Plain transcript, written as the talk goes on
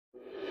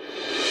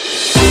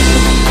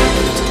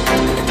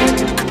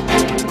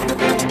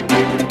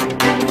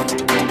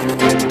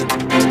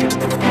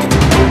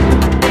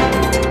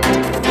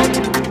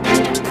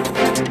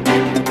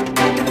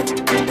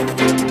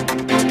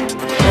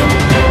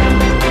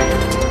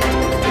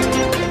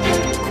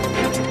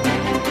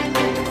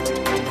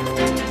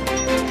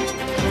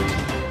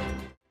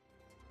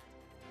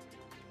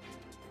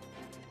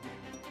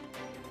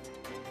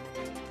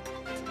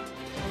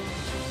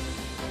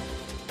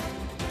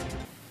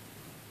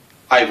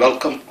I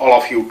welcome all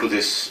of you to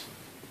this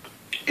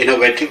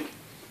innovative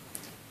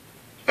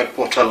web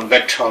portal,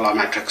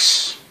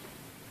 Vectralamatrix.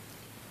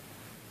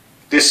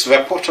 This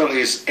web portal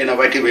is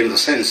innovative in the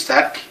sense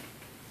that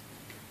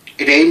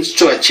it aims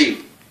to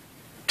achieve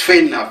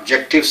twin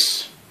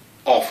objectives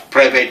of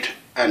private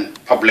and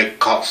public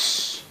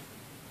cause.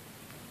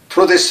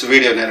 Through this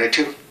video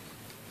narrative,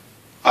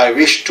 I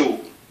wish to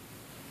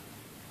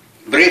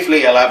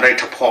briefly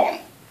elaborate upon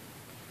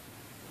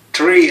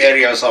three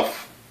areas of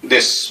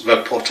this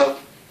web portal: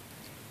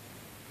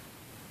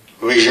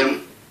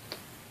 vision,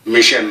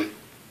 mission,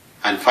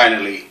 and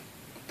finally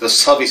the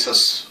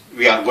services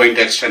we are going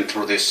to extend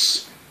through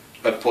this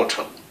web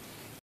portal.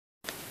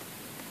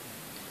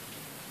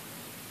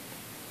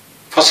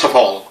 First of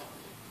all,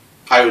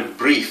 I will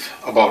brief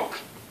about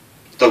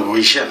the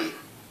vision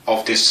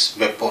of this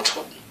web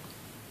portal.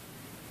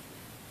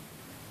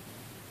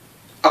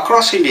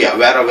 Across India,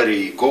 wherever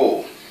you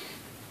go,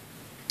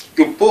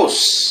 you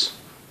pose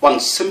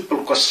one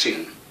simple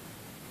question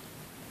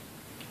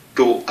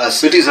to a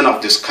citizen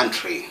of this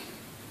country: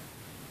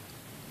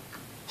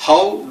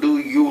 how do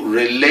you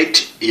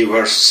relate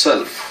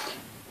yourself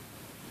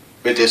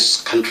with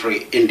this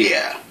country,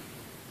 India?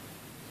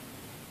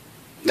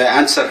 The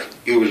answer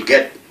you will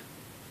get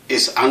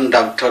is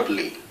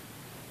undoubtedly,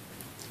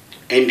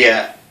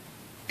 India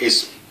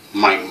is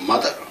my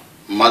mother,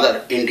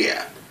 Mother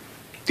India.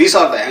 These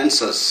are the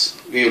answers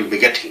we will be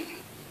getting.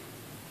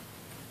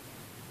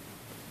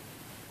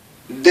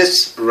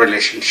 This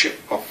relationship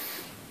of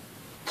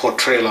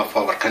portrayal of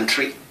our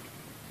country,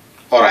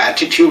 or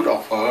attitude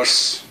of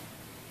ours,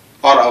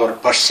 or our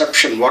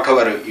perception,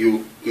 whatever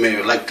you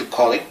may like to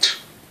call it,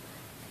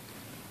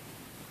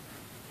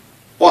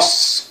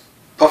 was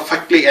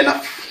perfectly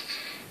enough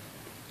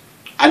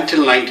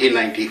until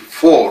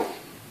 1994,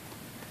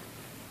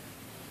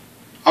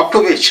 up to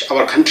which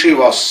our country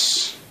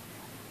was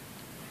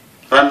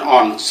run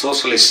on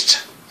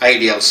socialist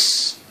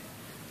ideals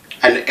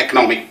and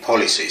economic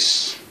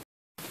policies.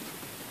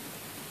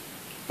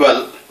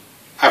 Well,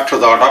 after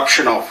the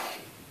adoption of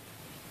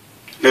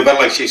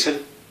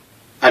liberalization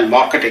and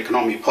market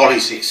economy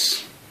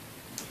policies,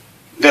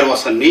 there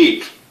was a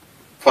need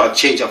for a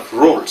change of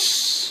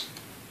roles.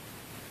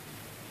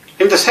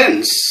 In the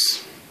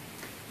sense,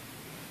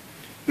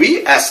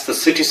 we as the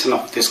citizen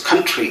of this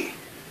country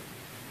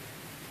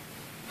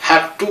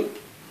have to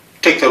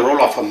take the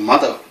role of a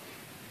mother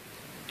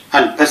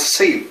and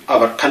perceive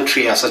our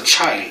country as a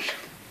child.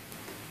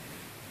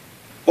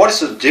 What is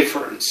the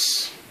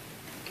difference?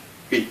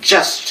 We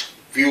just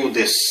view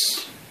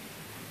this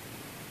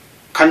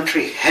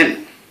country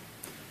hen,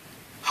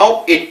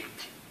 how it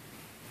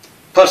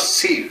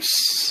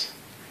perceives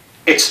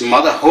its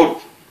motherhood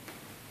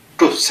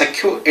to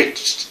secure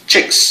its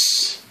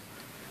chicks,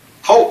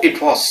 how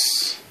it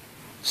was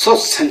so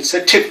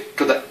sensitive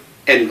to the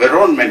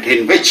environment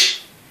in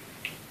which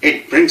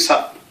it brings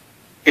up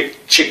its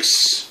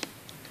chicks.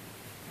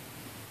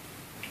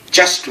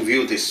 Just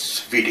view this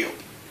video.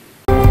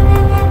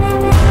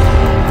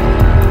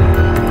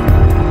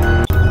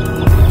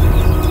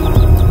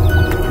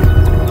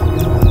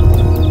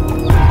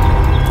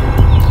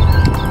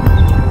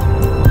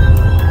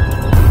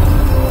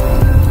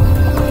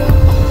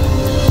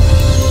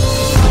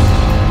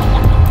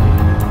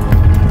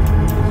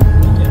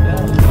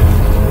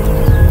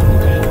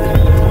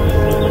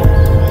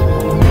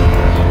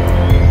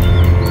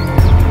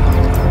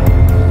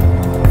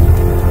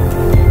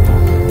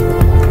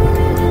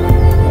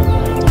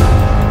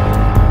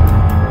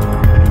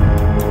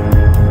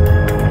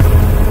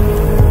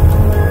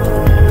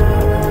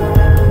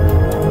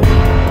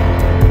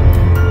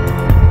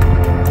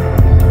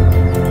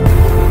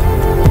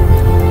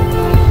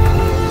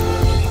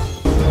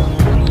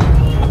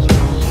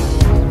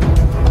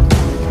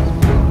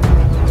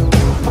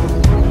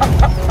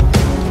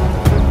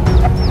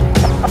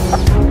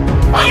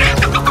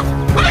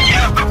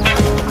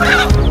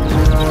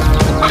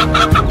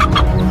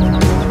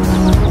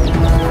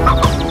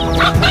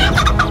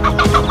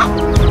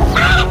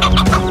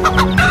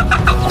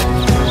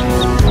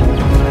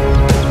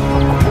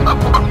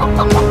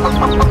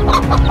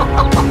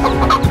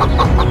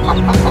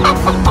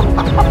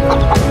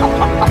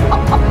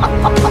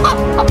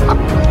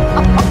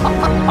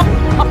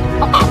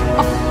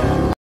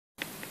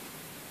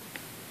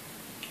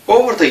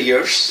 Over the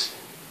years,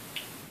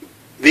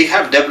 we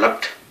have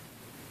developed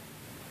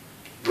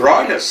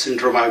broiler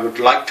syndrome, I would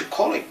like to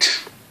call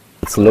it.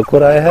 Let's look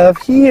what I have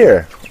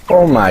here.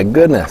 Oh my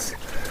goodness.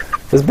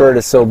 This bird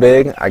is so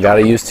big, I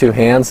gotta use two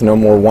hands, no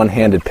more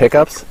one-handed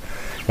pickups.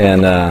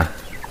 And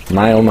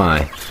my oh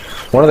my.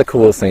 One of the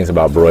coolest things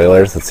about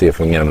broilers, let's see if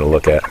we can get them to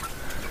look at,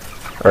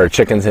 or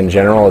chickens in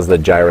general, is the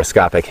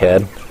gyroscopic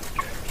head.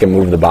 You can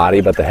move the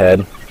body, but the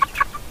head.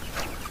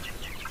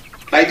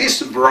 Like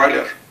this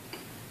broiler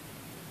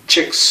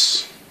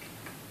chicks,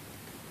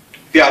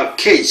 we are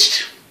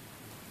caged.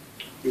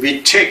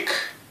 We take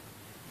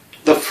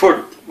the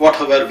food,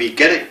 whatever we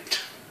get it,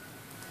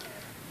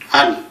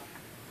 and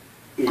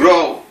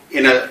grow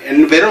in an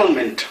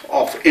environment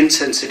of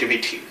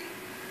insensitivity.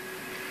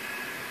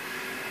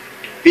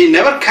 We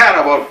never care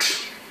about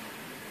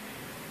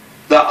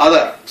the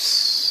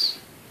others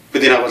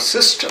within our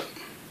system.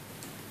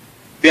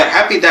 We are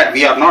happy that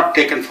we are not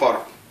taken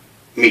for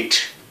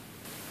meat.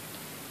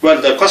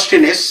 Well, the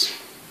question is,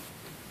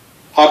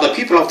 are the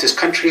people of this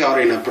country are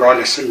in a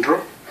broiler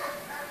syndrome?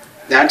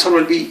 The answer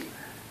will be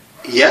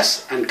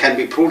yes, and can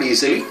be proved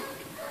easily.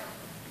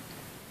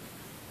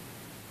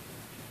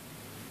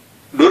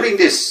 During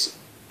these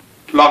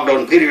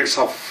lockdown periods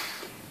of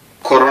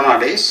Corona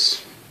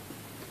days,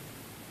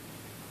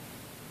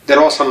 there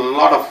was a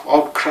lot of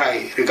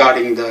outcry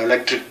regarding the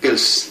electric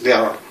bills they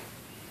are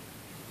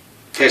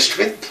faced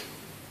with.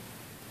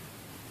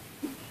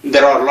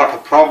 There are a lot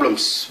of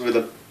problems with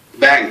the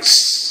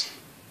banks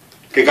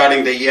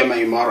regarding the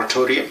EMI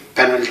moratorium,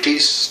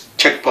 penalties,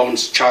 check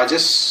bounce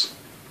charges.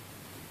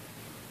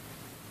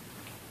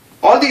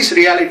 All these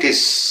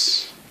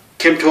realities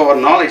came to our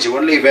knowledge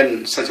only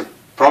when such a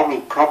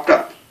problem cropped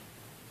up.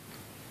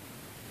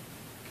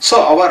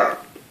 So our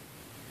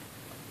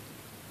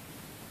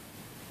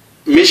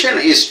mission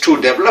is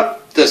to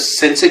develop the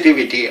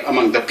sensitivity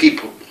among the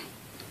people.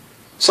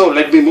 So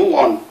let me move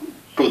on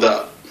to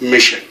the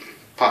mission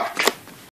part.